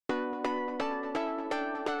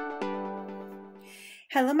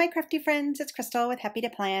Hello my crafty friends, it's Crystal with Happy to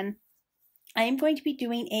Plan. I am going to be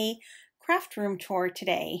doing a craft room tour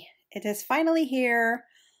today. It is finally here.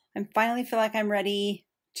 I finally feel like I'm ready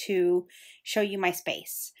to show you my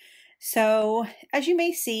space. So as you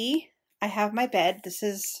may see, I have my bed. This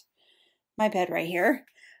is my bed right here.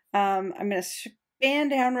 I'm going to span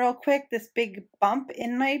down real quick. This big bump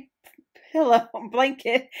in my pillow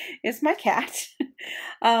blanket is my cat.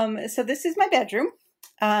 So this is my bedroom.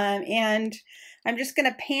 And I'm just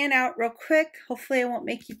going to pan out real quick. Hopefully I won't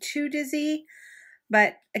make you too dizzy.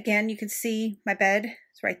 But again, you can see my bed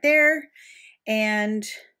is right there. And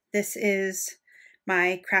this is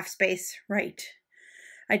my craft space right.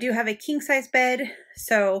 I do have a king size bed,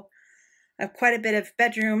 so I have quite a bit of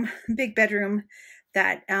bedroom, big bedroom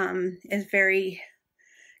that is very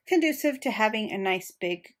conducive to having a nice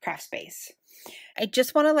big craft space. I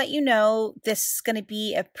just want to let you know this is going to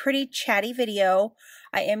be a pretty chatty video.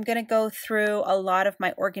 I am going to go through a lot of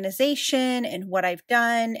my organization and what I've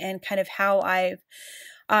done and kind of how I've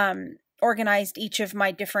organized each of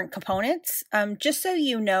my different components. Just so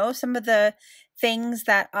you know, some of the things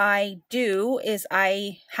that I do is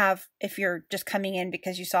I have, if you're just coming in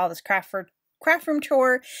because you saw this craft room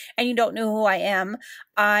tour and you don't know who I am,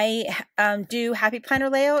 I do happy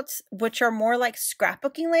planner layouts, which are more like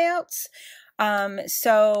scrapbooking layouts.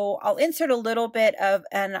 So I'll insert a little bit of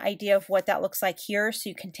an idea of what that looks like here so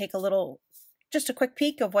you can take just a quick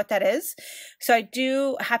peek of what that is. So I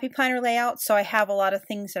do happy planner layouts. So I have a lot of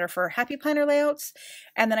things that are for happy planner layouts.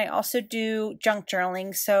 And then I also do junk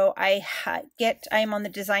journaling. So I am on the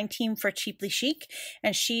design team for Cheaply Chic,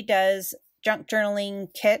 and she does junk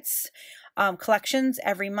journaling kits, collections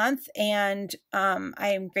every month. And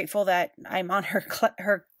I am grateful that I'm on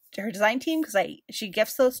her design team because she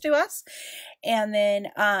gifts those to us. And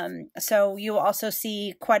then so you will also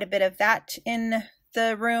see quite a bit of that in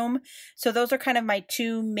the room. So those are kind of my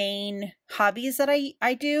two main hobbies that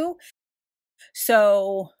I do.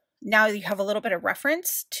 So now you have a little bit of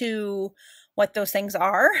reference to what those things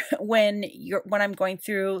are. When I'm going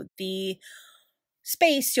through the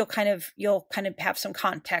space, you'll kind of have some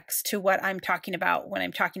context to what I'm talking about when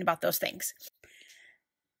I'm talking about those things.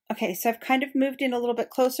 Okay, so I've kind of moved in a little bit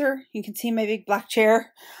closer. You can see my big black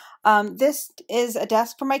chair. This is a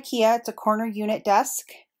desk from IKEA. It's a corner unit desk.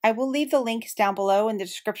 I will leave the links down below in the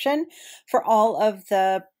description for all of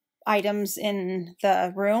the items in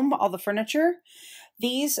the room, all the furniture.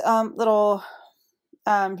 These little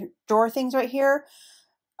drawer things right here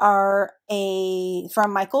are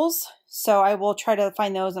from Michaels. So I will try to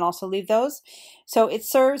find those and also leave those. So it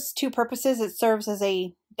serves two purposes. It serves as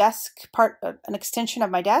a desk an extension of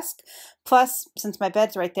my desk. Plus, since my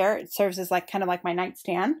bed's right there, it serves as kind of like my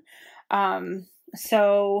nightstand.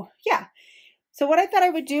 So yeah. So what I thought I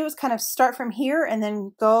would do is kind of start from here and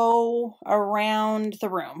then go around the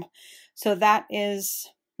room. So that is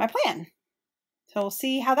my plan. So we'll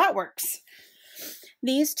see how that works.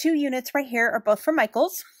 These two units right here are both from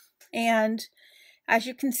Michaels. And as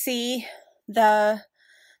you can see, there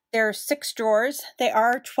are 6 drawers. They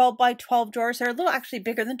are 12 by 12 drawers. They're a little actually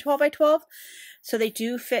bigger than 12 by 12. So they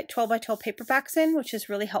do fit 12 by 12 paperbacks in, which is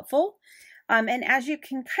really helpful. And as you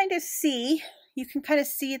can kind of see,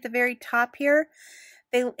 at the very top here,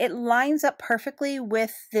 it lines up perfectly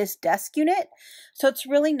with this desk unit. So it's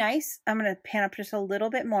really nice. I'm going to pan up just a little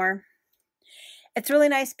bit more. It's really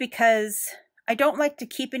nice because I don't like to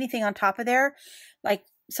keep anything on top of there. Like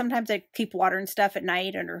sometimes I keep water and stuff at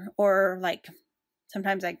night, or like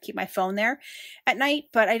sometimes I keep my phone there at night,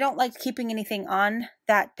 but I don't like keeping anything on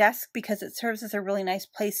that desk because it serves as a really nice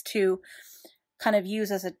place to kind of use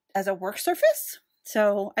as a work surface.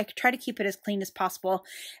 So I try to keep it as clean as possible.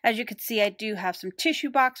 As you can see, I do have some tissue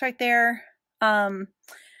box right there, but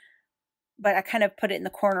I kind of put it in the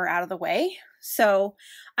corner out of the way. So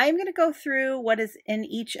I'm going to go through what is in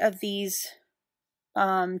each of these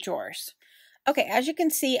drawers. Okay, as you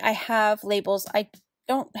can see, I have labels. I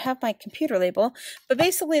don't have my computer label, but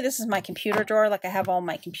basically this is my computer drawer. Like I have all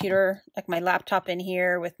my computer, like my laptop in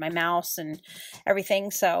here with my mouse and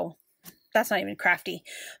everything. So that's not even crafty,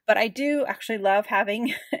 but I do actually love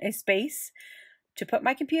having a space to put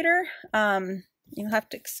my computer. You'll have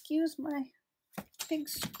to excuse my big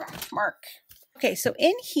scratch mark. Okay, so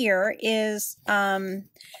in here is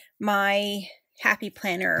my happy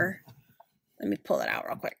planner. Let me pull it out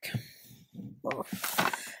real quick.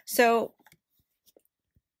 So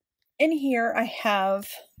in here I have,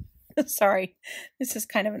 sorry, this is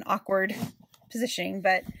kind of an awkward positioning,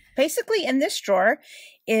 but basically in this drawer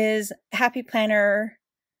is happy planner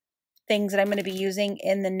things that I'm going to be using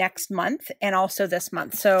in the next month and also this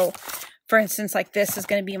month. So for instance, like this is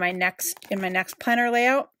going to be in my next planner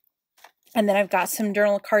layout. And then I've got some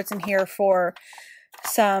journal cards in here for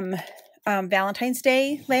some Valentine's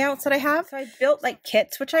Day layouts that I have. So I built like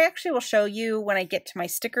kits, which I actually will show you when I get to my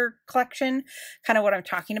sticker collection, kind of what I'm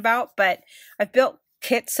talking about. But I've built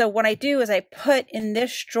kits. So what I do is I put in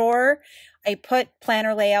this drawer, I put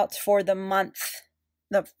planner layouts for the month,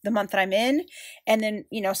 the month that I'm in. And then,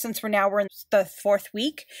 you know, since we're in the 4th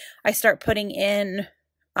week, I start putting in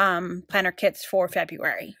planner kits for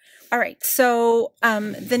February. All right. So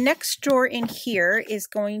the next drawer in here is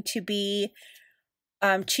going to be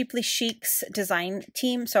Cheaply Chic's design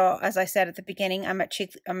team. So as I said at the beginning, I'm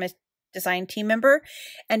a design team member,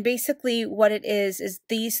 and basically what it is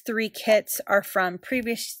these 3 kits are from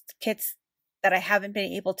previous kits that I haven't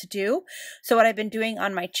been able to do. So what I've been doing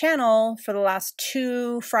on my channel for the last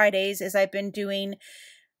 2 Fridays is I've been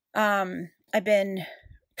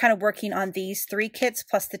kind of working on these 3 kits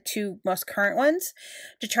plus the 2 most current ones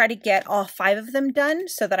to try to get all 5 of them done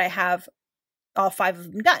so that I have all 5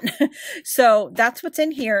 of them done. So that's what's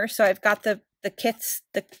in here. So I've got the kits,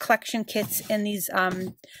 the collection kits in these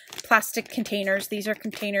plastic containers. These are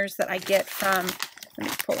containers that I get from, let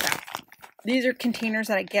me pull it out. These are containers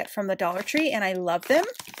that I get from the Dollar Tree, and I love them.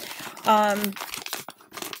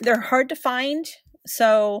 They're hard to find,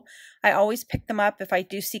 so I always pick them up if I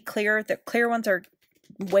do see clear. The clear ones are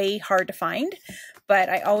way hard to find, but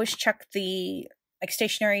I always check the like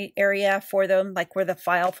stationery area for them, like where the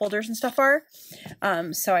file folders and stuff are.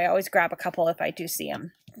 So I always grab a couple if I do see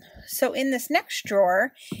them. So in this next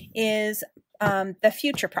drawer is the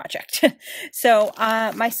future project. So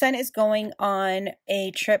my son is going on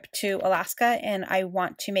a trip to Alaska, and I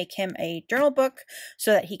want to make him a journal book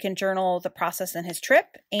so that he can journal the process in his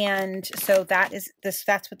trip. And so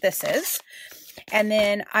that's what this is. And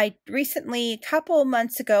then I recently, a couple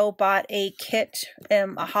months ago, bought a kit,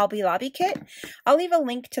 a Hobby Lobby kit. I'll leave a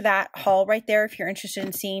link to that haul right there if you're interested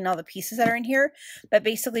in seeing all the pieces that are in here. But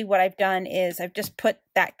basically what I've done is I've just put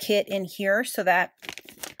that kit in here so that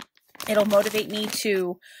it'll motivate me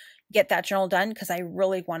to get that journal done, because I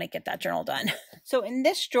really want to get that journal done. So in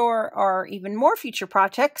this drawer are even more future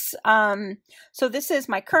projects. So this is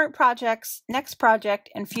my current projects, next project,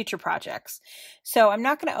 and future projects. So I'm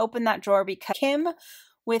not going to open that drawer because Kim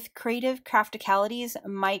with Creative Crafticalities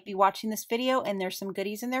might be watching this video, and there's some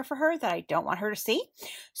goodies in there for her that I don't want her to see.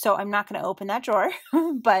 So I'm not going to open that drawer,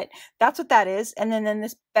 but that's what that is. And then in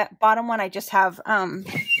this bottom one, I just have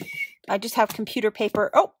computer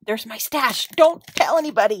paper. Oh, there's my stash. Don't tell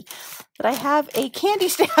anybody that I have a candy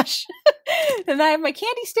stash. And I have my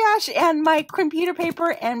candy stash and my computer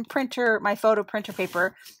paper and printer, my photo printer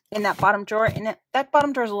paper in that bottom drawer. And that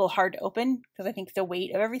bottom drawer is a little hard to open because I think the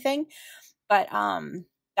weight of everything. But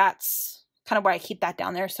that's kind of why I keep that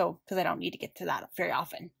down there. So, because I don't need to get to that very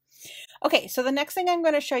often. Okay, so the next thing I'm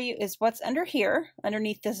going to show you is what's under here.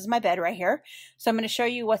 Underneath this is my bed right here. So I'm going to show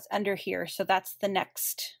you what's under here. So that's the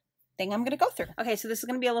next thing I'm going to go through. Okay, so this is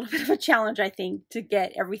going to be a little bit of a challenge, I think, to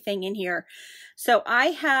get everything in here. So I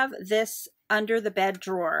have this under the bed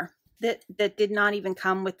drawer that did not even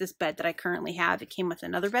come with this bed that I currently have. It came with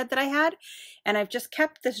another bed that I had, and I've just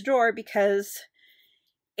kept this drawer because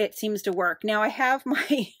it seems to work. Now I have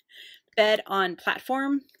my bed on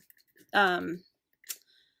platform, like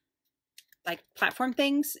platform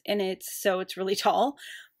things, and it's really tall.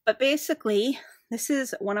 But basically, this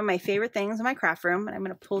is one of my favorite things in my craft room, and I'm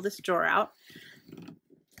going to pull this drawer out.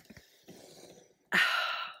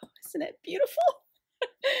 Oh, isn't it beautiful?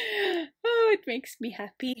 Oh, it makes me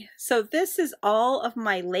happy. So this is all of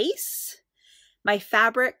my lace, my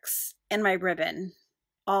fabrics, and my ribbon,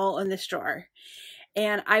 all in this drawer.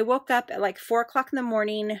 And I woke up at like 4 o'clock in the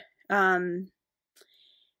morning, and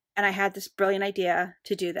I had this brilliant idea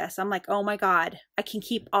to do this. I'm like, oh my God, I can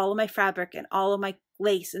keep all of my fabric and all of my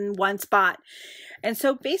lace in one spot. And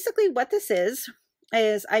so basically what this is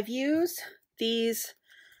I've used these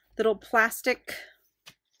little plastic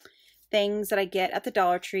things that I get at the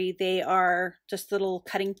Dollar Tree. They are just little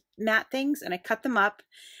cutting mat things, and I cut them up,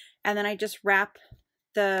 and then I just wrap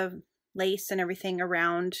the lace and everything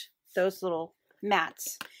around those little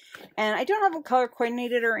mats. And I don't have them color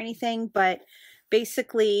coordinated or anything, but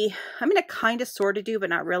basically I'm going to kind of sort of do, but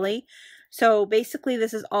not really. So basically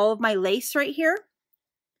this is all of my lace right here.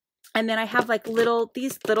 And then I have like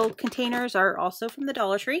these little containers are also from the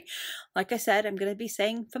Dollar Tree. Like I said, I'm going to be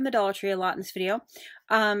saying from the Dollar Tree a lot in this video.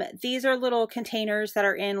 These are little containers that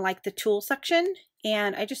are in like the tool section,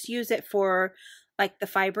 and I just use it for like the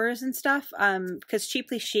fibers and stuff. Because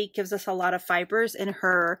Cheaply Chic gives us a lot of fibers in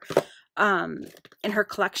her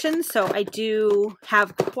collection. So I do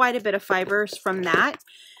have quite a bit of fibers from that.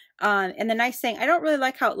 And the nice thing, I don't really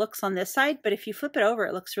like how it looks on this side, but if you flip it over,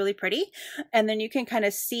 it looks really pretty. And then you can kind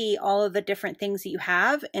of see all of the different things that you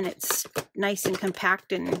have, and it's nice and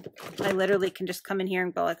compact. And I literally can just come in here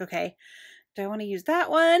and go like, okay, do I want to use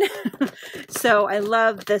that one? So I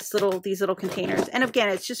love these little containers. And again,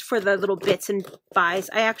 it's just for the little bits and buys.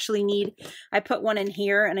 I put one in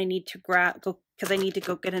here, and I need to because I need to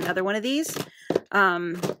go get another one of these,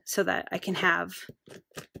 so that I can have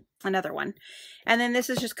another one. And then this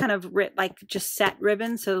is just kind of like just set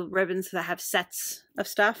ribbons. So ribbons that have sets of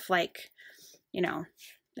stuff, like, you know,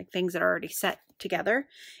 like things that are already set together.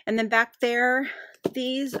 And then back there,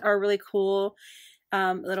 these are really cool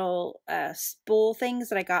little spool things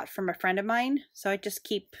that I got from a friend of mine. So I just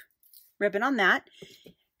keep ribbon on that.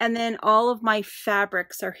 And then all of my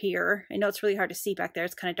fabrics are here. I know it's really hard to see back there.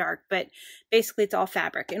 It's kind of dark, but basically it's all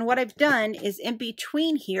fabric. And what I've done is in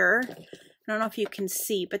between here, I don't know if you can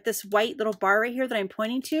see, but this white little bar right here that I'm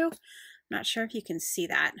pointing to, I'm not sure if you can see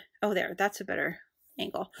that. Oh, there, that's a better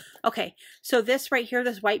angle. Okay, so this right here,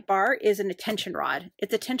 this white bar is an tension rod.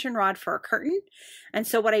 It's a tension rod for a curtain. And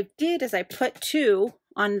so what I did is I put two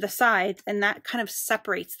on the sides, and that kind of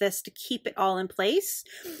separates this to keep it all in place.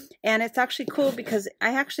 And it's actually cool because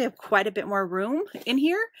I actually have quite a bit more room in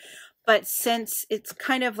here, but since it's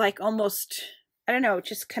kind of like almost, I don't know, it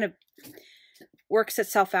just kind of works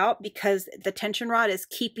itself out because the tension rod is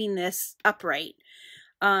keeping this upright.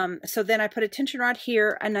 So then I put a tension rod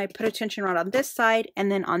here, and I put a tension rod on this side,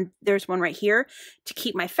 and then there's one right here to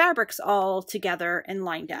keep my fabrics all together and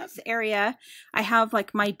lined up. This area, I have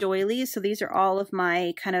like my doilies. So these are all of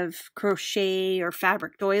my kind of crochet or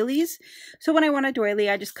fabric doilies. So when I want a doily,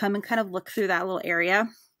 I just come and kind of look through that little area.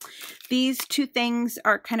 These two things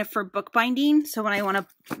are kind of for bookbinding. So when I want to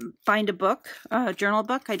bind a book, a journal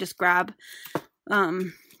book, I just grab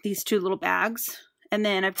these two little bags. And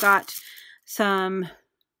then I've got some,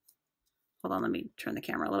 hold on, let me turn the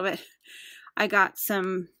camera a little bit. I got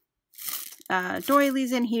some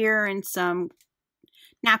doilies in here and some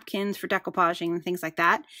napkins for decoupaging and things like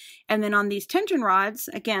that. And then on these tension rods,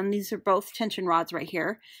 again, these are both tension rods right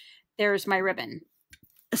here, there's my ribbon.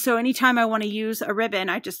 So anytime I want to use a ribbon,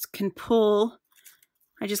 I just come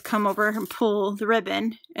over and pull the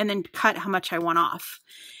ribbon and then cut how much I want off.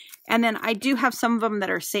 And then I do have some of them that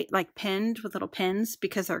are like pinned with little pins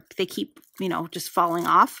because they keep, you know, just falling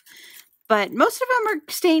off. But most of them are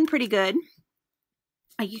staying pretty good.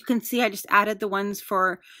 You can see I just added the ones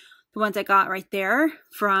I got right there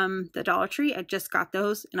from the Dollar Tree. I just got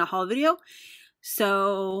those in a haul video.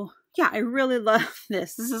 So yeah, I really love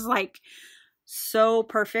this. This is like so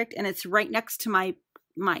perfect. And it's right next to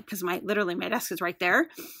because literally my desk is right there.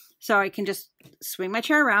 So I can just swing my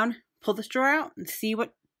chair around, pull this drawer out, and see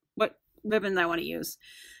what ribbon I want to use.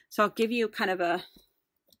 So I'll give you kind of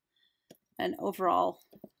an overall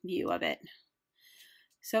view of it.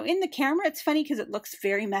 So in the camera, it's funny because it looks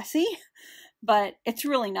very messy, but it's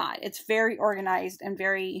really not. It's very organized and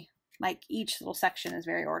very, like, each little section is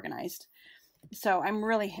very organized. So I'm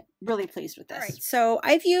really, really pleased with this. All right, so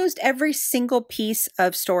I've used every single piece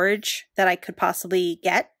of storage that I could possibly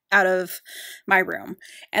get out of my room.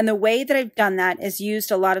 And the way that I've done that is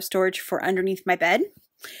used a lot of storage for underneath my bed.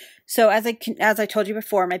 So as I told you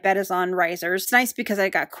before, my bed is on risers. It's nice because I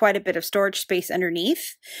got quite a bit of storage space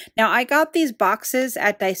underneath. Now I got these boxes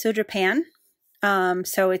at Daiso Japan.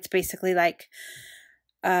 So it's basically like,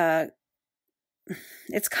 it's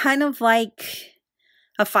kind of like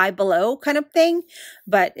a Five Below kind of thing,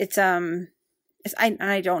 but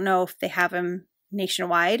I don't know if they have them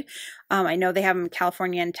nationwide. I know they have them in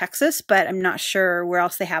California and Texas, but I'm not sure where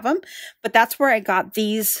else they have them. But that's where I got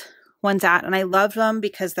these ones at, and I love them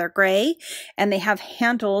because they're gray and they have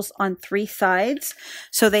handles on 3 sides.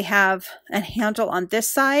 So they have a handle on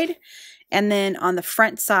this side, and then on the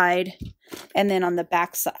front side, and then on the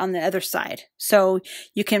back side, on the other side. So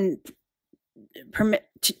you can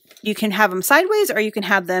have them sideways or you can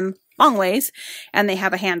have them long ways, and they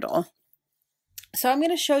have a handle. So I'm going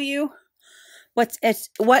to show you what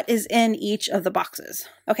is in each of the boxes.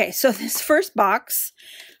 Okay, so this first box,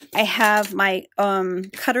 I have my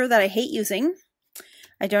cutter that I hate using.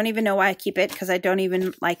 I don't even know why I keep it because I don't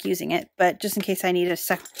even like using it, but just in case I need a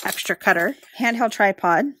extra cutter. Handheld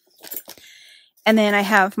tripod. And then I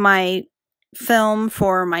have my film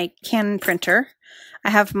for my Canon printer.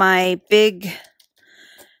 I have my big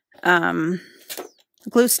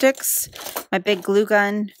glue sticks, my big glue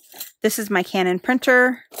gun. This is my Canon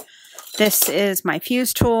printer. This is my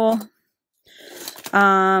fuse tool.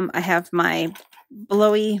 I have my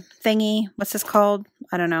blowy thingy. What's this called?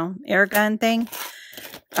 I don't know. Air gun thing.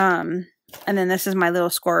 And then this is my little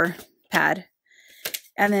score pad.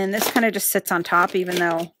 And then this kind of just sits on top, even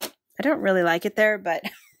though I don't really like it there, but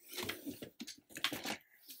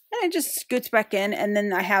and it just scoots back in. And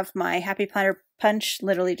then I have my Happy Planner punch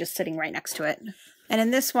literally just sitting right next to it. And in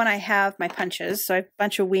this one, I have my punches. So I have a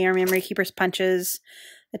bunch of We Are Memory Keepers punches,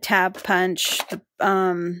 the tab punch,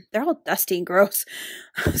 they're all dusty and gross.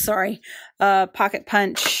 Sorry. Pocket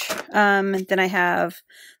punch. Then I have,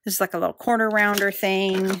 this is like a little corner rounder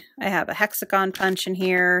thing. I have a hexagon punch in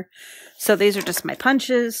here. So these are just my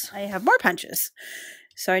punches. I have more punches.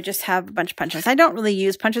 So I just have a bunch of punches. I don't really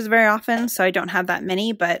use punches very often, so I don't have that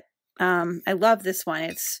many, but I love this one.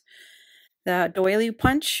 It's the doily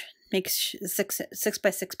punch. Makes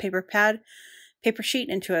 6x6 paper sheet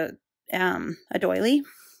into a doily.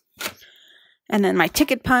 And then my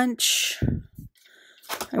ticket punch.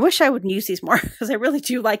 I wish I would use these more because I really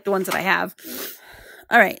do like the ones that I have.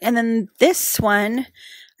 All right. And then this one,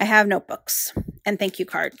 I have notebooks and thank you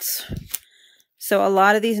cards. So a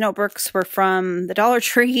lot of these notebooks were from the Dollar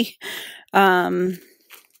Tree. So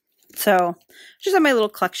just have my little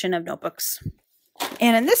collection of notebooks.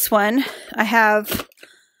 And in this one, I have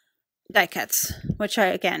die cuts, which I,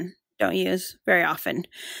 again, don't use very often.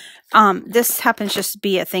 This happens just to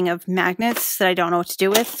be a thing of magnets that I don't know what to do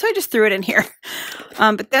with, so I just threw it in here.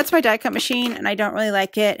 But that's my die cut machine, and I don't really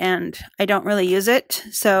like it, and I don't really use it,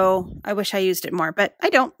 so I wish I used it more, but I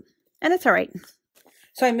don't, and it's all right.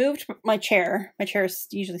 So I moved my chair. My chair is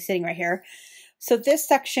usually sitting right here. So this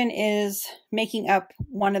section is making up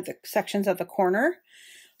one of the sections of the corner.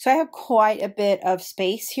 So I have quite a bit of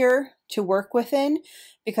space here to work within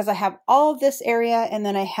because I have all of this area and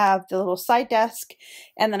then I have the little side desk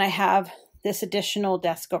and then I have this additional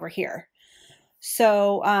desk over here.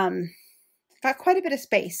 So got quite a bit of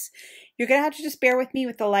space. You're going to have to just bear with me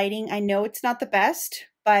with the lighting. I know it's not the best,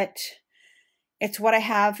 but it's what I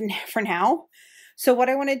have for now. So what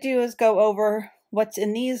I want to do is go over what's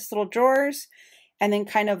in these little drawers and then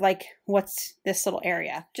kind of like what's this little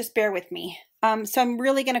area. Just bear with me. So I'm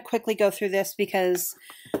really going to quickly go through this because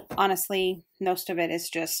honestly, most of it is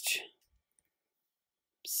just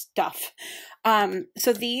stuff.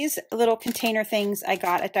 So these little container things I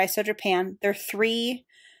got at Daiso Japan, they're 3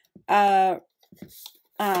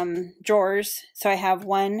 drawers. So I have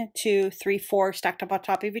 1, 2, 3, 4 stacked up on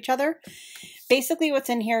top of each other. Basically what's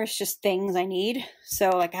in here is just things I need.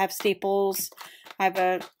 So like I have staples, I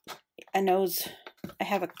have a nose, I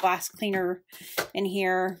have a glass cleaner in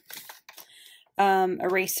here.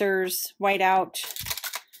 Erasers, whiteout.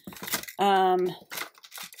 I don't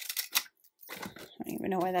even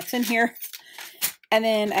know why that's in here. And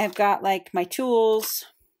then I've got like my tools,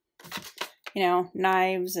 you know,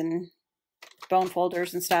 knives and bone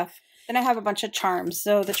folders and stuff. Then I have a bunch of charms.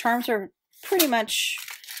 So the charms are pretty much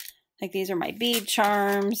like these are my bead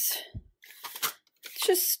charms.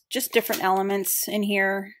 Just different elements in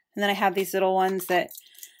here. And then I have these little ones that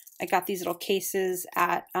I got these little cases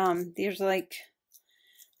at, these are like,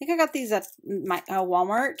 I think I got these at my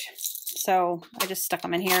Walmart. So I just stuck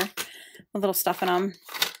them in here with little stuff in them.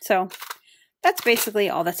 So that's basically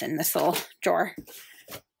all that's in this little drawer.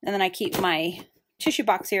 And then I keep my tissue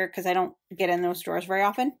box here because I don't get in those drawers very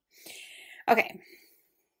often. Okay,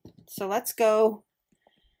 so let's talk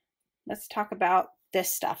about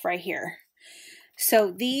this stuff right here.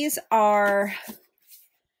 So these are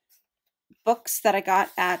books that I got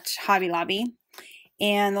at Hobby Lobby.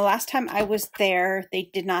 And the last time I was there, they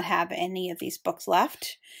did not have any of these books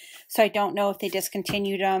left. So I don't know if they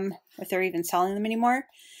discontinued them, or if they're even selling them anymore.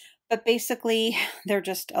 But basically, they're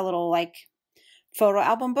just a little like photo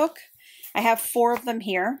album book. I have 4 of them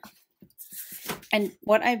here. And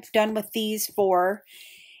what I've done with these 4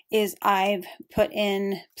 is I've put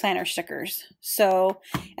in planner stickers. So,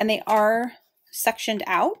 and they are sectioned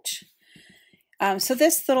out. So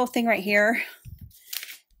this little thing right here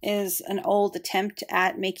is an old attempt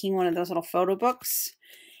at making one of those little photo books.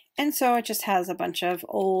 And so it just has a bunch of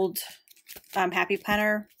old Happy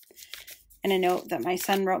Planner and a note that my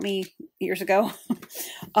son wrote me years ago.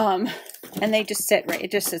 And they just sit right,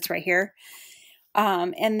 it just sits right here.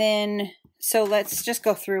 And then, so let's just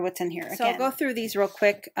go through what's in here. So I'll go through these real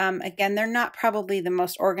quick. Again, they're not probably the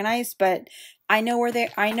most organized, but I know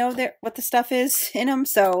what the stuff is in them.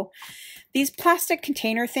 So these plastic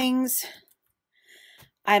container things,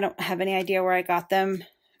 I don't have any idea where I got them.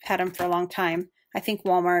 I've had them for a long time. I think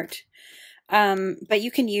Walmart. But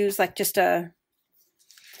you can use like just a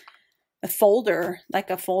folder, like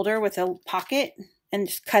a folder with a pocket, and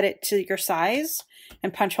just cut it to your size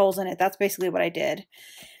and punch holes in it. That's basically what I did.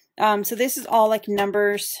 So this is all like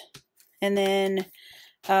numbers, and then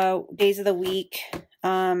days of the week,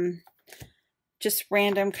 just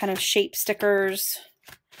random kind of shape stickers,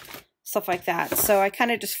 stuff like that. So I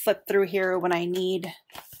kind of just flip through here when I need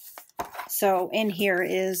So in here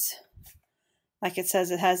is, like it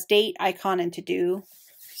says, it has date, icon, and to-do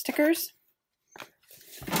stickers.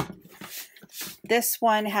 This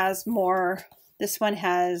one has more. This one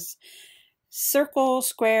has circle,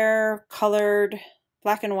 square, colored,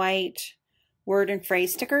 black and white, word and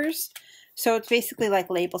phrase stickers. So it's basically like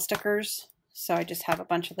label stickers. So I just have a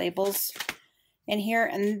bunch of labels in here.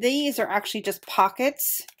 And these are actually just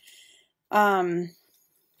pockets that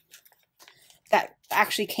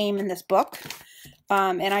actually came in this book.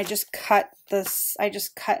 And I just cut this, I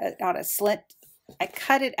just cut it out a slit. I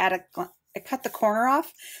cut the corner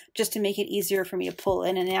off just to make it easier for me to pull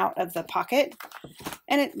in and out of the pocket.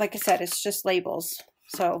 And it, like I said, it's just labels.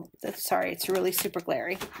 So sorry, it's really super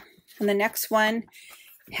glary. And the next one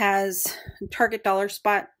has Target Dollar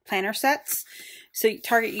Spot planner sets. So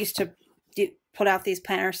Target used to put out these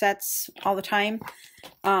planner sets all the time.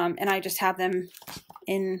 And I just have them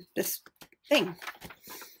in this thing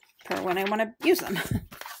for when I want to use them.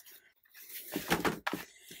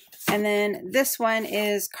 And then this one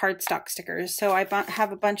is cardstock stickers. So I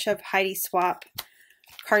have a bunch of Heidi Swap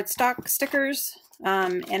cardstock stickers.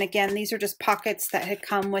 And again, these are just pockets that had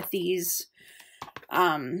come with these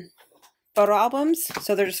photo albums.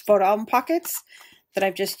 So they're just photo album pockets that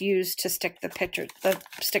I've just used to stick the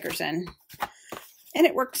stickers in. And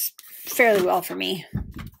it works fairly well for me.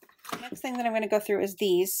 The next thing that I'm going to go through is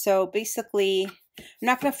these. So basically, I'm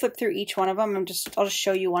not going to flip through each one of them. I'll just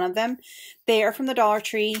show you one of them. They are from the Dollar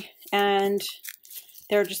Tree, and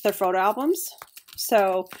they're just their photo albums.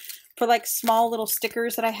 So for like small little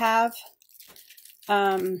stickers that I have,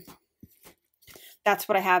 that's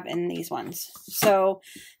what I have in these ones. So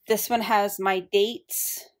this one has my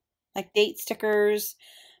dates, like date stickers,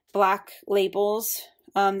 black labels.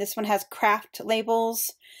 This one has craft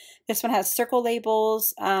labels. This one has circle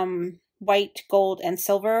labels, white, gold, and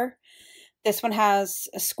silver. This one has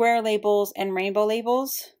square labels and rainbow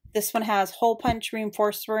labels. This one has hole punch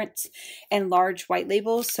reinforcements and large white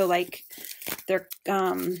labels. So like they're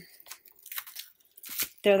the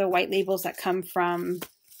white labels that come from,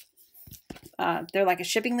 they're like a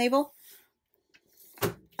shipping label.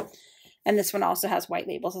 And this one also has white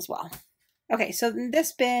labels as well. Okay, so in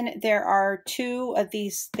this bin, there are 2 of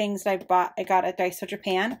these things that I got at Daiso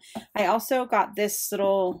Japan. I also got this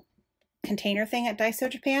little container thing at Daiso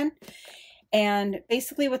Japan. And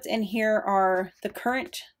basically what's in here are the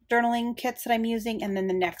current journaling kits that I'm using and then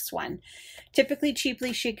the next one. Typically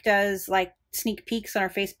Cheaply Chic does like sneak peeks on our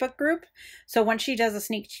Facebook group. So once she does a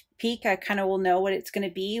sneak peek, I kind of will know what it's going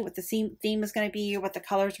to be, what the theme is going to be, what the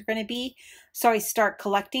colors are going to be. So I start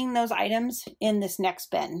collecting those items in this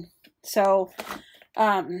next bin. So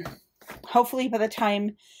hopefully by the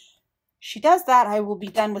time she does that, I will be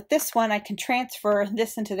done with this one. I can transfer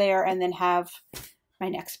this into there and then have my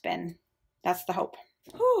next bin. That's the hope.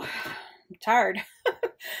 Whew, I'm tired.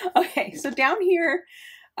 Okay, so down here,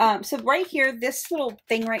 so right here, this little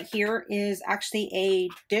thing right here is actually a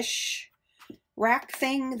dish rack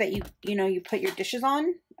thing that you put your dishes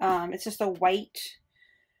on. It's just a white,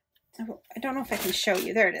 I don't know if I can show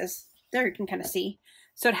you. There it is. There you can kind of see.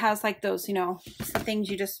 So it has like those, things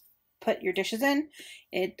you just put your dishes in.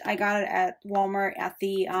 I got it at Walmart at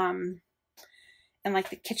the, in like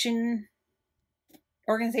the kitchen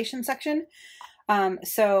organization section.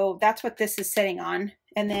 So that's what this is sitting on.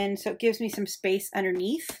 And then, so it gives me some space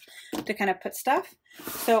underneath to kind of put stuff.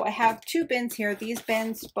 So I have 2 bins here. These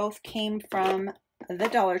bins both came from the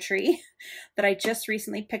Dollar Tree that I just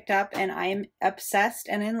recently picked up, and I'm obsessed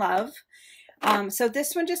and in love. So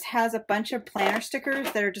this one just has a bunch of planner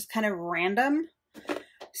stickers that are just kind of random.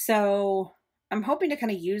 So I'm hoping to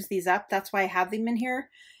kind of use these up. That's why I have them in here,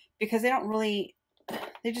 because they don't really,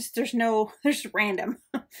 they're just random.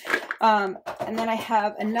 And then I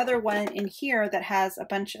have another one in here that has a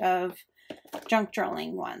bunch of junk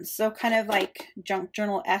journaling ones. So kind of like junk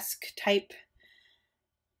journal-esque type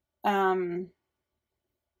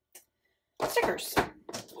stickers.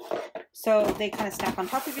 So they kind of stack on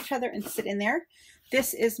top of each other and sit in there.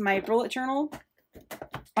 This is my bullet journal.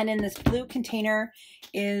 And in this blue container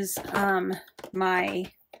is my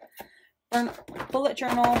bullet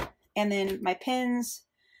journal, and then my pins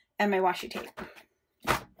and my washi tape.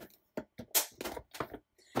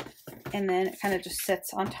 And then it kind of just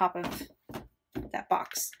sits on top of that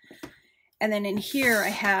box. And then in here I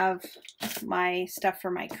have my stuff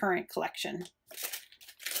for my current collection.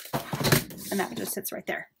 And that just sits right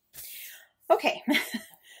there. Okay,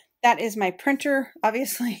 that is my printer.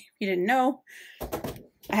 Obviously, if you didn't know,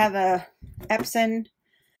 I have a Epson,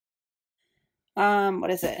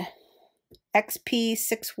 what is it?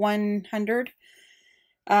 XP6100.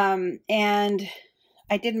 And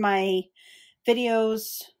I did my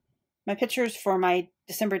videos my pictures for my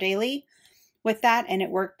December daily with that, and it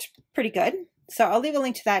worked pretty good. So I'll leave a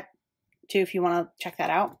link to that too if you want to check that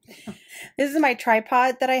out. This is my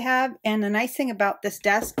tripod that I have, and the nice thing about this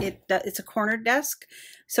desk, it's a cornered desk,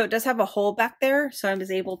 so it does have a hole back there, so I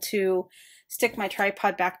was able to stick my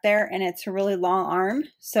tripod back there, and it's a really long arm,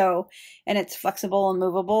 so, and it's flexible and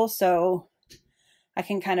movable, so I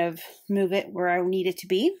can kind of move it where I need it to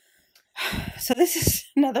be. So this is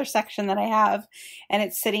another section that I have, and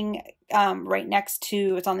it's sitting right next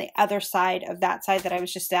to, it's on the other side of that side that I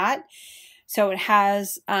was just at. So it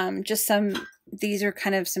has just these are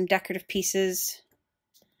kind of some decorative pieces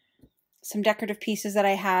that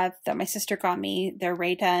I have that my sister got me. They're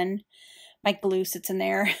Ray done. My glue sits in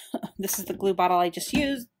there. This is the glue bottle I just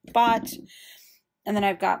bought. And then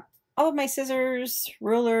I've got all of my scissors,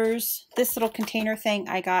 rulers. This little container thing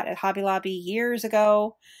I got at Hobby Lobby years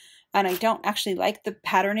ago. And I don't actually like the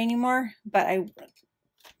pattern anymore, but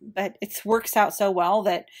it works out so well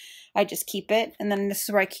that I just keep it. And then this is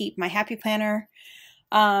where I keep my Happy Planner.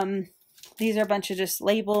 These are a bunch of just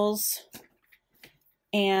labels.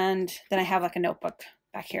 And then I have like a notebook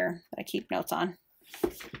back here that I keep notes on.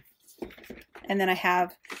 And then I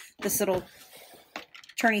have this little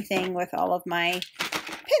turny thing with all of my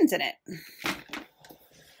pins in it.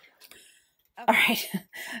 All right,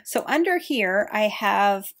 so under here I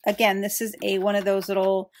have, again, this is one of those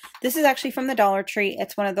little, this is actually from the Dollar Tree.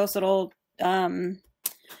 It's one of those little, what are they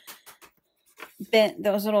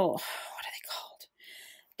called?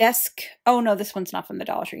 Desk. Oh no, this one's not from the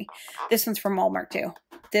Dollar Tree. This one's from Walmart too.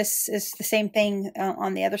 This is the same thing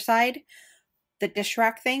on the other side. The dish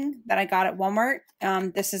rack thing that I got at Walmart.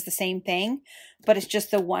 This is the same thing, but it's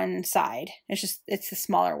just the one side. It's the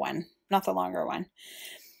smaller one, not the longer one.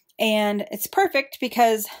 And it's perfect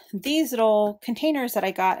because these little containers that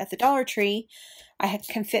I got at the Dollar Tree,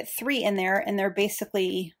 can fit 3 in there, and they're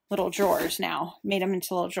basically little drawers now. Made them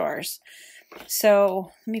into little drawers.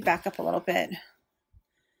 So let me back up a little bit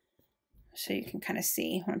so you can kind of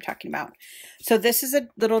see what I'm talking about. So this is a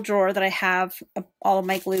little drawer that I have all of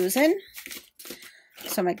my glues in.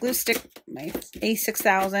 So my glue stick, my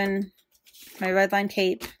A6000, my redline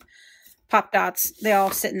tape, pop dots, they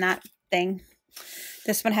all sit in that thing.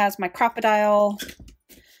 This one has my crocodile.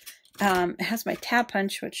 It has my tab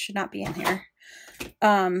punch, which should not be in here.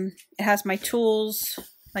 It has my tools,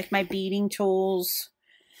 like my beading tools,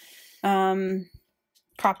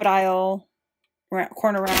 crocodile,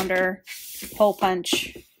 corner rounder, hole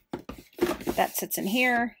punch. That sits in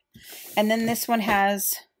here. And then this one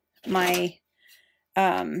has my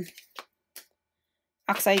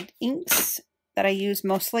oxide inks that I use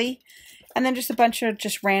mostly. And then just a bunch of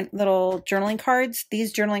little journaling cards.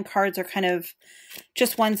 These journaling cards are kind of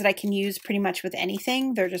just ones that I can use pretty much with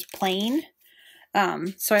anything. They're just plain.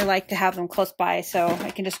 So I like to have them close by so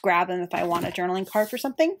I can just grab them if I want a journaling card for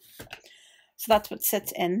something. So that's what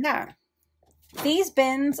sits in there. These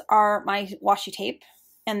bins are my washi tape,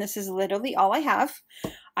 and this is literally all I have.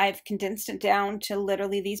 I've condensed it down to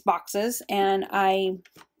literally these boxes, and I'm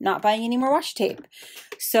not buying any more washi tape.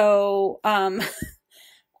 So,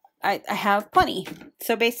 I have plenty.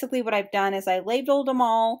 So basically what I've done is I labeled them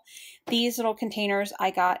all. These little containers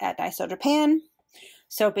I got at Daiso Japan.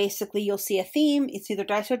 So basically you'll see a theme. It's either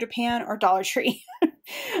Daiso Japan or Dollar Tree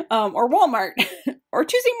or Walmart or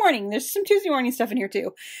Tuesday morning. There's some Tuesday morning stuff in here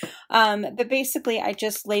too. But basically I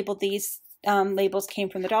just labeled these. Labels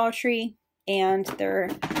came from the Dollar Tree, and they're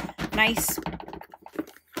nice.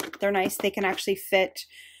 They're nice. They can actually fit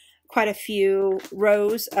quite a few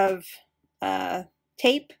rows of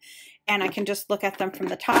tape, and I can just look at them from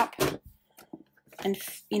the top and,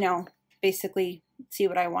 you know, basically see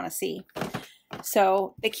what I want to see.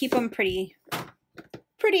 So they keep them I'm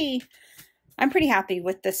pretty happy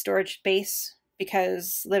with the storage space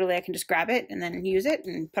because literally I can just grab it and then use it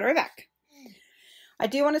and put it right back. I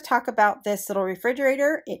do want to talk about this little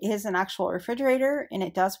refrigerator. It is an actual refrigerator and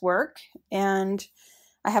it does work, and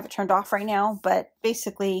I have it turned off right now, but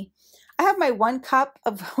basically I have my 1 cup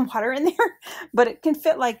of water in there, but it can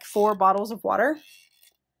fit like 4 bottles of water.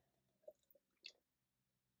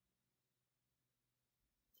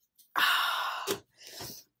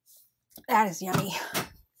 That is yummy.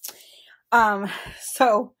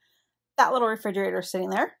 So that little refrigerator is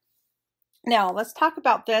sitting there. Now let's talk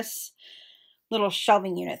about this little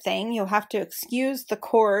shelving unit thing. You'll have to excuse the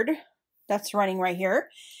cord that's running right here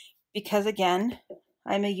because, again,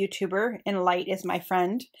 I'm a YouTuber and light is my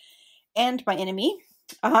friend and my enemy.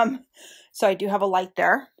 So I do have a light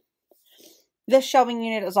there. This shelving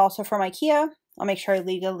unit is also from IKEA. I'll make sure I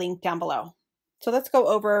leave a link down below. So let's go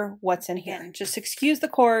over what's in here. Just excuse the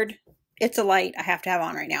cord. It's a light I have to have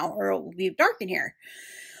on right now or it will be dark in here.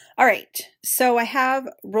 All right, so I have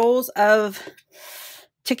rolls of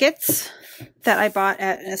tickets that I bought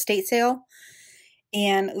at an estate sale,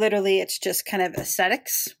 and literally it's just kind of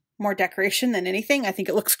aesthetics, more decoration than anything. I think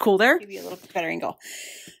it looks cool there. Give you a little bit better angle.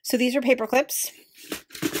 So these are paper clips.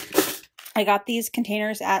 I got these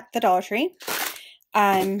containers at the Dollar Tree.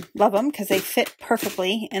 I love them because they fit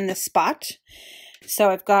perfectly in this spot.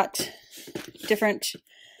 So I've got different,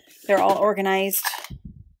 they're all organized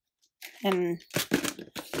and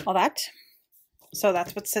all that. So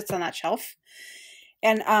that's what sits on that shelf.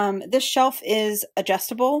 And this shelf is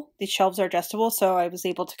adjustable. These shelves are adjustable, so I was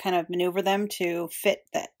able to kind of maneuver them to fit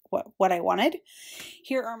that what I wanted.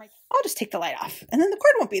 Here are my, I'll just take the light off and then the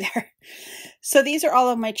cord won't be there. So these are all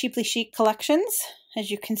of my Cheaply Chic collections. As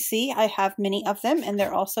you can see, I have many of them and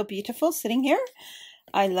they're all so beautiful sitting here.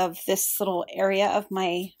 I love this little area of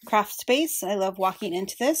my craft space. I love walking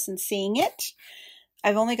into this and seeing it.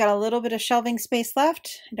 I've only got a little bit of shelving space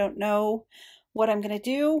left. I don't know what I'm going to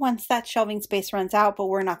do once that shelving space runs out, but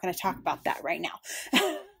we're not going to talk about that right now.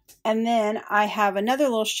 And then I have another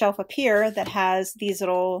little shelf up here that has these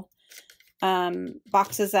little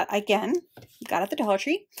boxes that, again, got at the Dollar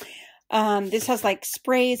Tree. This has like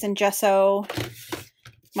sprays and gesso,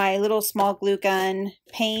 my little small glue gun,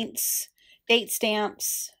 paints, date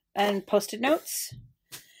stamps, and Post-it notes.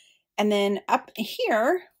 And then up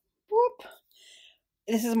here, whoop,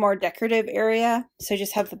 this is a more decorative area. So I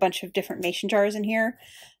just have a bunch of different mason jars in here.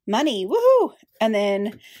 Money, woohoo! And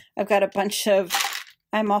then I've got a bunch of,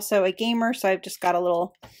 I'm also a gamer, so I've just got a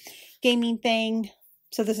little gaming thing.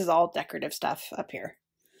 So this is all decorative stuff up here.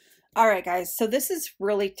 All right, guys, so this is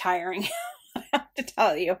really tiring, I have to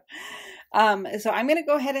tell you. So I'm going to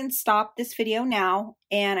go ahead and stop this video now,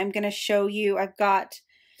 and I'm going to show you, I've got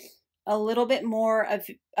a little bit more of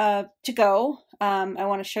to go. I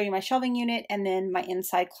want to show you my shelving unit and then my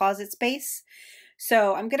inside closet space.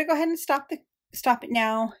 So I'm going to go ahead and stop it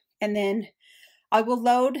now, and then I will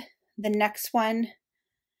load the next one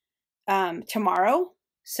tomorrow.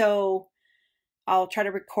 So I'll try to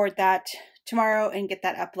record that tomorrow and get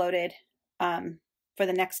that uploaded for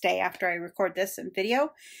the next day after I record this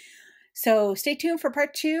video. So stay tuned for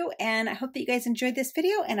part 2, and I hope that you guys enjoyed this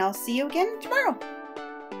video, and I'll see you again tomorrow.